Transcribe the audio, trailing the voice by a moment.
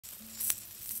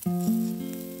It's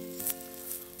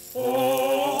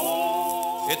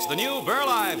the new Burl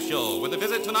Ives show with a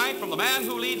visit tonight from the man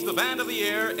who leads the band of the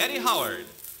year, Eddy Howard.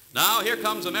 Now here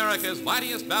comes America's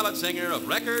mightiest ballad singer of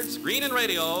record, screen, and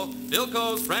radio,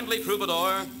 Philco's friendly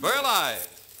troubadour, Burl Ives.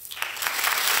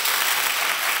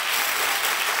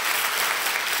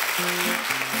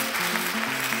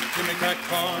 Jimmy crack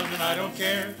corn and I don't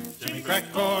care. Jimmy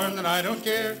crack corn and I don't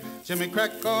care. Jimmy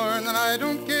crack corn and I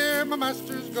don't care. My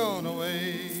master's gone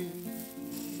away.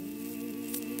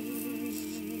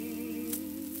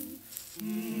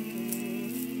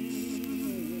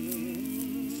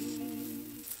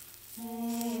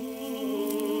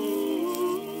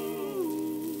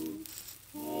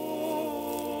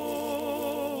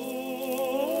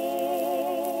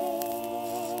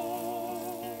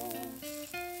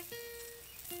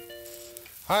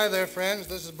 Hi there, friends.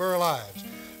 This is Burl Ives.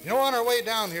 You know, on our way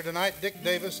down here tonight, Dick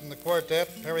Davis and the quartet,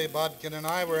 Perry Bodkin and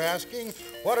I were asking,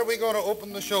 what are we going to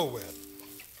open the show with?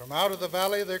 From out of the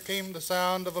valley, there came the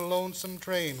sound of a lonesome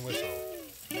train whistle.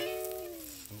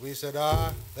 And we said,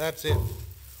 that's it.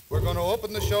 We're going to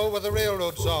open the show with a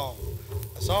railroad song,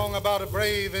 a song about a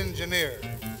brave engineer.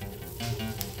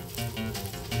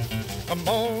 Come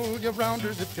all you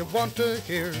rounders if you want to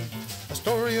hear a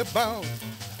story about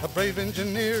a brave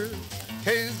engineer.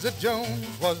 Casey Jones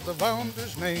was the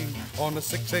rounder's name. On a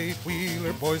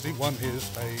 6-8-wheeler, Boise won his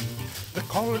fame. The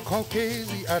caller called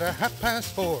Casey at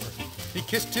 4:30. He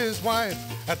kissed his wife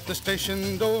at the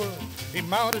station door. He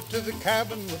mounted to the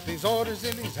cabin with his orders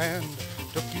in his hand.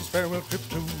 Took his farewell trip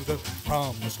to the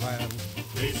promised land.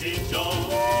 Casey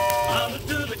Jones mounted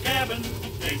to the cabin.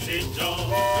 Casey Jones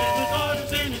with his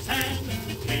orders in his hand.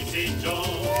 Casey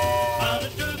Jones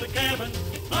mounted to the cabin.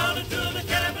 Mounted to the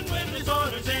cabin with his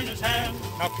orders in his hand.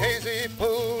 Now Casey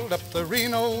pulled up the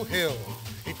Reno hill.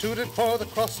 He tooted for the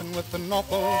crossing with an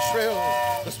awful shrill.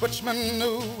 The switchman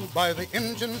knew by the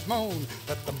engine's moan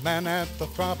that the man at the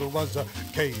throttle was a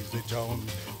Casey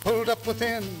Jones. Pulled up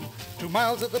within 2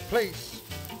 miles of the place.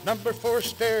 Number 4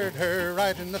 stared her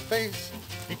right in the face.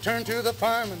 He turned to the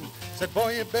fireman, said,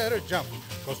 boy, you better jump,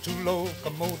 'cause 2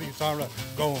 locomotives are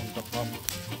going to bump.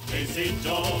 Casey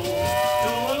Jones,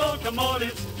 2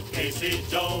 locomotives. Casey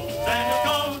Jones, and you're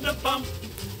going to bump.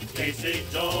 Casey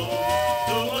Jones,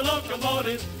 2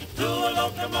 locomotives. 2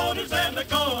 locomotives, and they're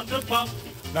going to bump.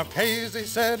 Now Casey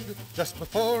said, just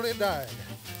before he died,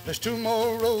 there's 2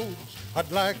 more roads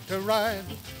I'd like to ride.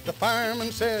 The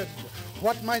fireman said,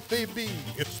 what might they be?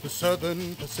 It's the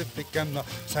Southern Pacific and the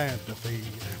Santa Fe.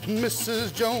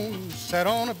 Mrs. Jones sat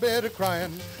on a bed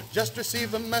a-crying, just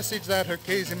received a message that her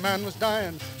Casey man was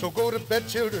dying. So go to bed,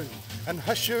 children, and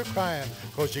hush your crying,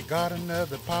 'cause you got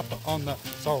another papa on the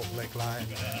Salt Lake line.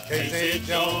 Casey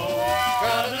Jones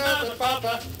got another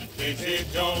papa. Casey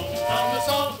Jones on the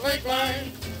Salt Lake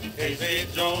line. Casey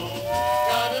Jones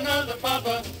got another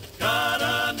papa. Got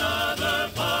another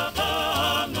papa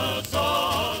on the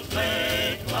Salt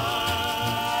Lake line.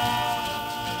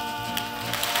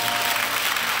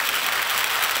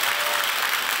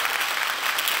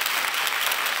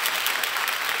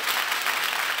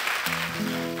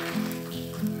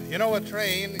 You know, a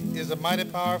train is a mighty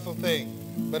powerful thing,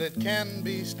 but it can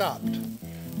be stopped.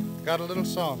 Got a little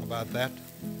song about that.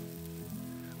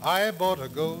 I bought a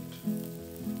goat.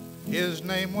 His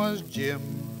name was Jim.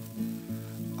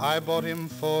 I bought him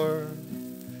for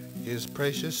his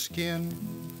precious skin.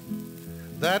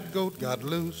 That goat got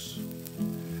loose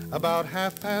about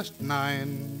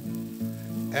 9:30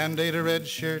 and ate a red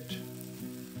shirt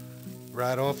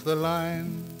right off the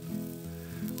line.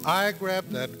 I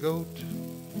grabbed that goat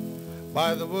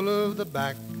by the wool of the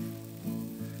back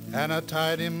and I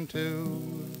tied him to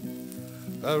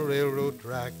a railroad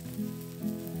track.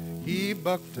 He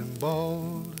bucked and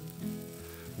bawled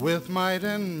with might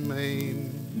and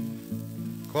main,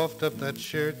 coughed up that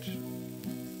shirt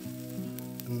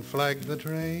and flagged the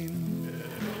train.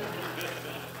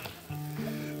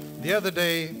 The other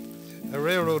day, a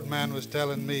railroad man was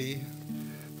telling me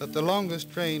that the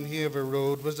longest train he ever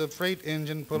rode was a freight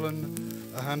engine pulling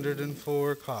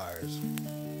 104 cars.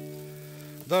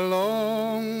 The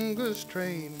longest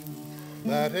train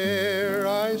that e'er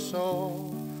I saw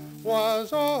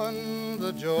was on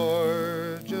the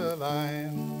Georgia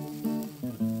line.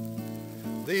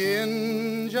 The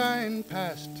engine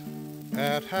passed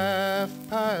at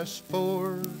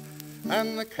 4:30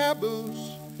 and the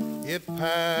caboose, it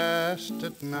passed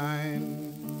at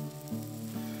 9.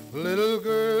 Little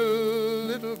girl,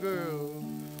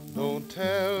 don't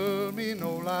tell me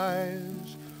no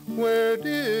lies. Where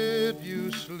did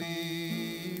you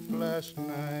sleep last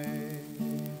night?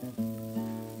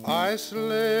 I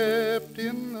slept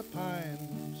in the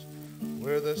pines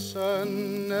where the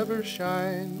sun never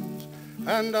shines,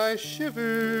 and I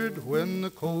shivered when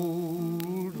the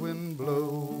cold wind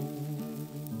blows.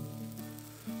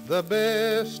 The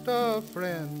best of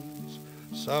friends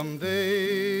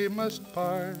someday must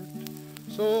part,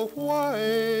 so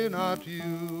why not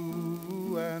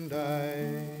you and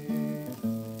I?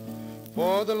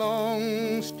 For the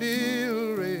long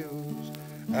steel rails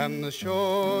and the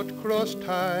short cross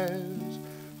ties,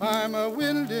 I'm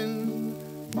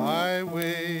a-winding my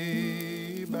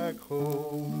way back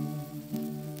home.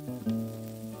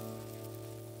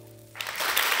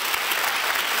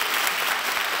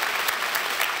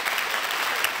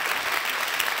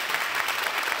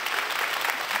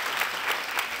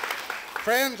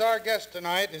 Friends, our guest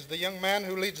tonight is the young man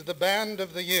who leads the band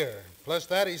of the year. Plus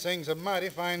that, he sings a mighty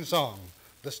fine song.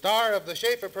 The star of the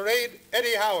Schaefer Parade,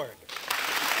 Eddy Howard.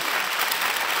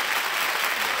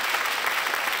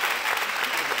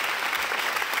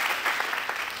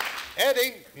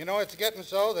 Eddy, you know, it's getting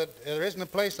so that there isn't a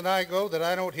place that I go that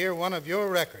I don't hear one of your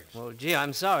records. Well, gee,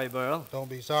 I'm sorry, Burl. Don't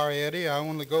be sorry, Eddy. I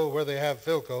only go where they have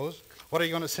Philcos. What are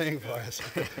you going to sing for us?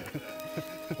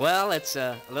 Well, it's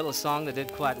a little song that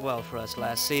did quite well for us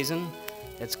last season.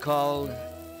 It's called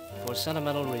For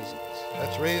Sentimental Reasons.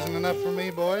 That's reason enough for me,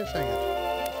 boy. Sing it.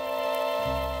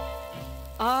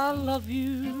 I love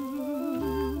you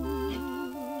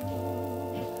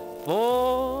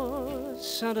for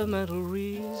sentimental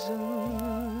reasons.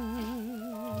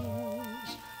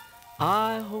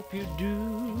 I hope you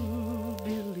do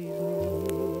believe me.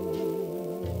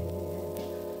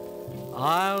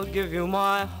 I'll give you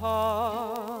my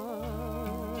heart.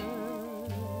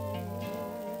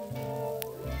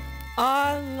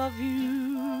 I love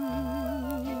you,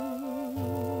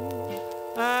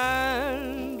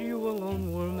 and you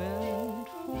alone were meant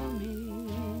for me.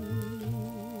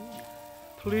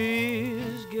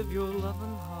 Please give your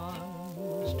loving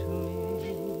arms to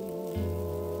me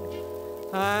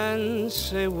and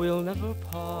say we'll never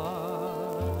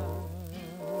part.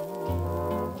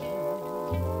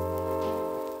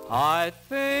 I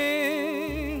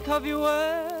think of you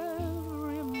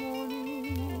every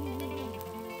morning,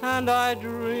 and I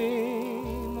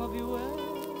dream of you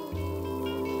every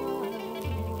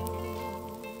night.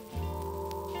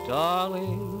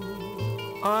 Darling,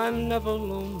 I'm never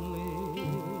lonely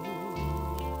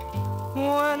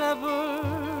whenever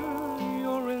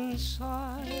you're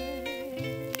inside.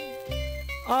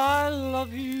 I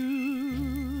love you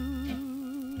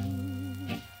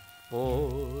for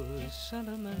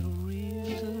sentimental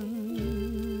reasons.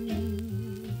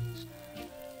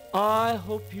 I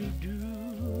hope you do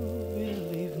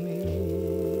believe me.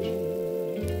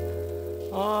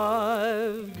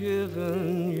 I've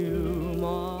given you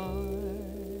my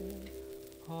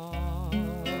heart.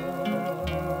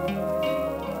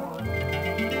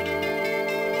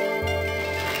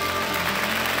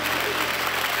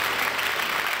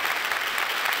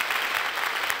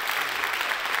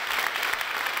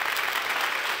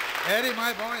 Eddy,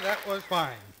 my boy, that was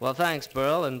fine. Well, thanks,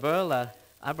 Burl. And Burl,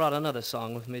 I brought another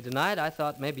song with me tonight I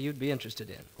thought maybe you'd be interested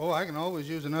in. Oh, I can always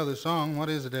use another song. What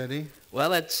is it, Eddy?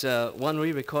 Well, it's one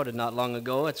we recorded not long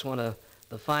ago. It's one of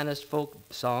the finest folk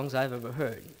songs I've ever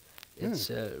heard. It's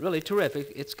really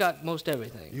terrific. It's got most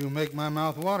everything. You make my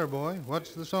mouth water, boy.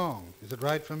 What's the song? Is it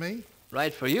right for me?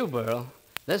 Right for you, Burl.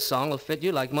 This song will fit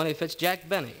you like money fits Jack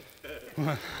Benny.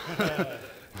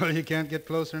 Well, you can't get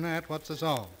closer than that. What's the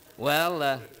song?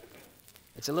 Well,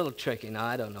 it's a little tricky. Now,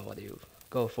 I don't know whether you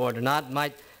go for it or not. It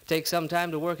might take some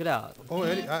time to work it out. Oh,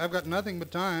 Eddy, I've got nothing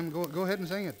but time. Go ahead and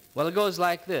sing it. Well, it goes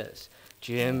like this.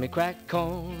 Jimmy crack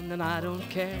corn and I don't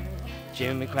care.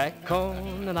 Jimmy crack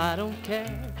corn and I don't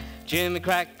care. Jimmy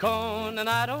crack corn and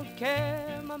I don't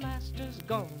care. My master's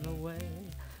gone away.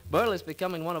 Burl is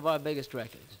becoming one of our biggest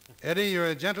records. Eddy, you're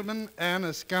a gentleman and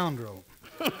a scoundrel.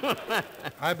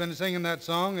 I've been singing that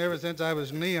song ever since I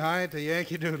was knee-high to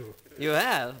Yankee Doodle. You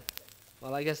have?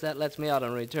 Well, I guess that lets me out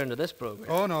and return to this program.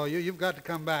 Oh, no, you've got to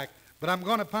come back. But I'm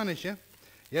going to punish you.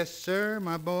 Yes, sir,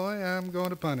 my boy, I'm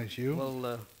going to punish you.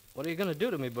 Well, what are you going to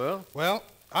do to me, Burl? Well,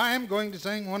 I am going to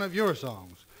sing one of your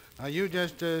songs. Now, you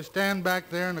just stand back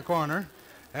there in the corner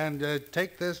and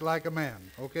take this like a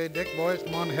man. Okay, Dick, boys,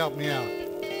 come on and help me out.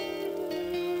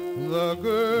 The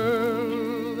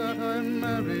girl that I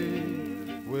marry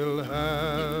will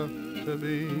have to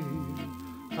be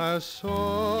as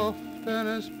soft and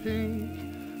as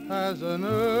pink as a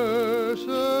nursery.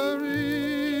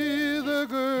 The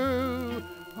girl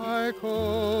I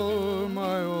call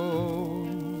my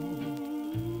own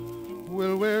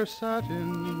will wear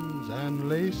satins and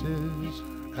laces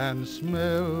and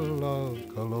smell of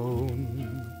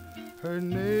cologne. Her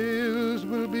nails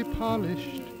will be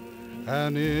polished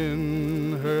and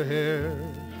in her hair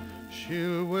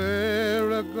she'll wear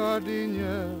a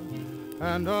gardenia,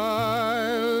 and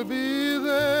I'll be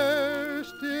there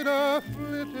still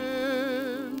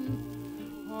a-flitting.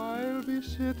 I'll be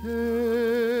sitting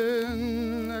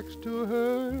next to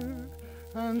her,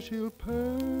 and she'll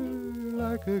purr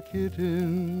like a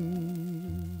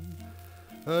kitten.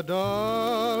 A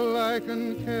doll I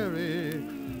can carry,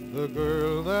 the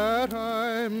girl that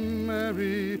I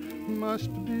marry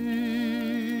must be.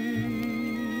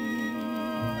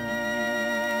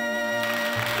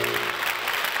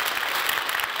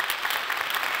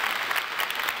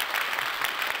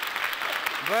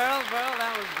 Burl,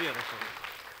 that was beautiful.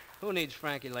 Who needs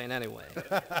Frankie Lane anyway?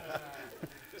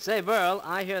 Say, Burl,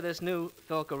 I hear this new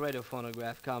Philco radio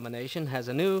phonograph combination has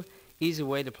a new, easy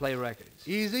way to play records.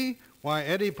 Easy? Why,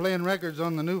 Eddie, playing records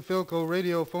on the new Philco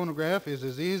radio phonograph is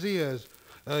as easy as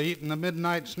eating the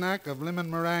midnight snack of lemon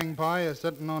meringue pie or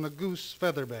sitting on a goose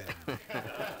feather bed.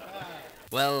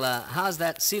 Well, how's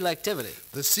that selectivity?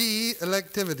 The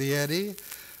selectivity, Eddie.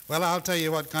 Well, I'll tell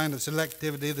you what kind of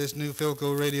selectivity this new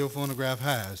Philco radio phonograph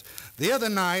has. The other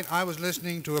night, I was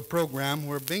listening to a program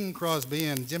where Bing Crosby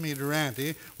and Jimmy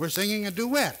Durante were singing a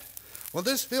duet. Well,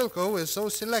 this Philco is so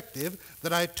selective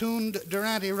that I tuned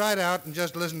Durante right out and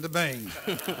just listened to Bing.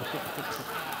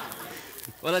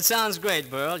 Well, it sounds great,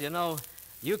 Burl. You know,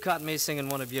 you caught me singing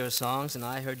one of your songs, and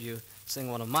I heard you sing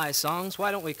one of my songs.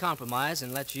 Why don't we compromise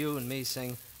and let you and me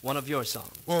sing one of your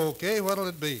songs? Okay, what'll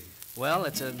it be? Well,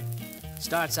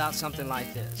 starts out something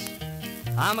like this.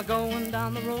 I'm a-going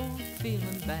down the road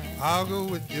feeling bad. I'll go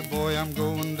with you, boy, I'm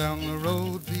going down the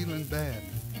road feeling bad.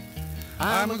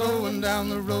 I'm a-going down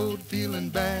the road feeling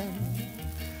bad.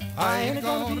 I ain't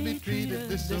gonna be treated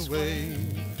this way.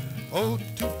 Oh,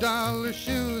 $2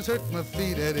 shoes hurt my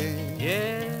feet, Eddie.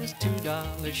 Yes,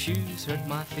 $2 shoes hurt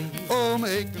my feet. Oh,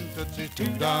 making tootsie,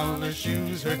 $2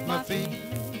 shoes hurt my feet.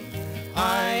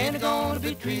 I ain't gonna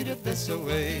be treated this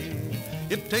way.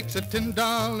 It takes a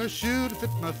 $10 shoe to fit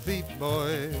my feet,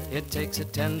 boy. It takes a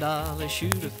 $10 shoe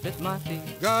to fit my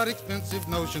feet. Got expensive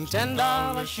notions,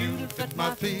 $10 shoe to fit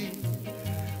my feet.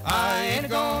 I ain't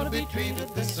gonna be treated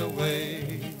this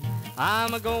way.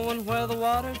 I'm a-going where the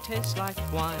water tastes like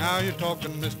wine. Now you're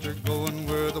talking, mister, going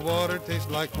where the water tastes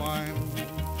like wine.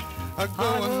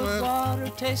 Going where the water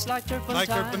tastes like turpentine. Like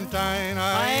turpentine.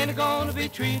 I ain't gonna be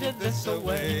treated this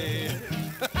way.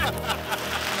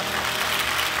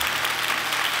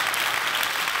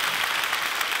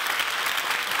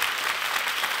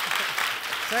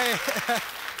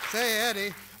 Say,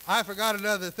 Eddie, I forgot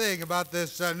another thing about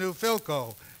this new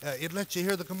Philco. It lets you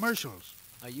hear the commercials.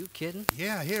 Are you kidding?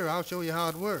 Yeah, here, I'll show you how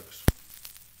it works.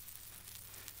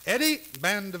 Eddie,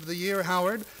 Band of the Year,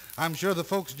 Howard, I'm sure the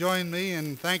folks join me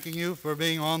in thanking you for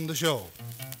being on the show.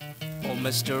 Oh,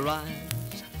 Mr.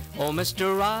 Ives, oh,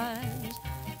 Mr. Ives,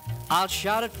 I'll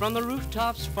shout it from the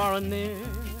rooftops far and near.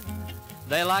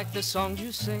 They like the songs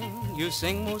you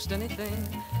sing most anything.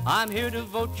 I'm here to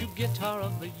vote you Guitar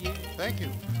of the Year. Thank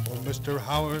you. Oh, Mr.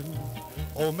 Howard,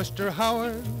 oh, Mr.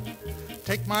 Howard,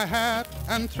 take my hat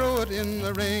and throw it in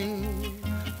the ring.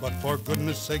 But for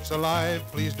goodness sakes alive,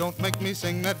 please don't make me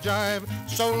sing that jive.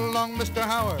 So long, Mr.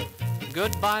 Howard.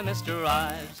 Goodbye, Mr.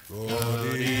 Ives.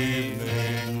 Good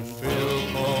evening,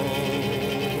 Philco.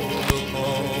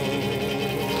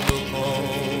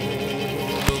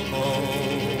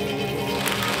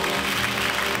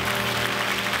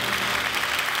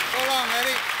 So long,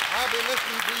 Eddie. I'll be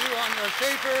listening to you on your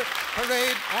Schaefer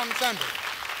parade on Sunday.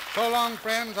 So long,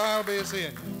 friends. I'll be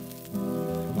seeing you.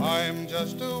 I'm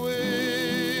just a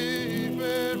wayfaring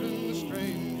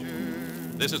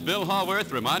stranger. This is Bill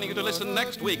Haworth reminding you to listen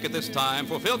next week at this time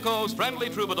for Philco's friendly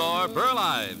troubadour, Burl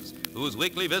Ives, whose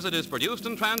weekly visit is produced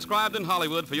and transcribed in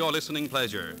Hollywood for your listening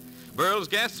pleasure. Burl's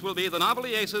guests will be the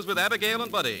Novelty Aces with Abigail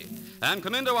and Buddy. And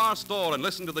come into our store and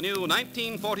listen to the new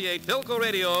 1948 Philco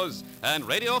radios and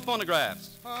radio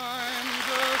phonographs. I'm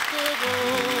just a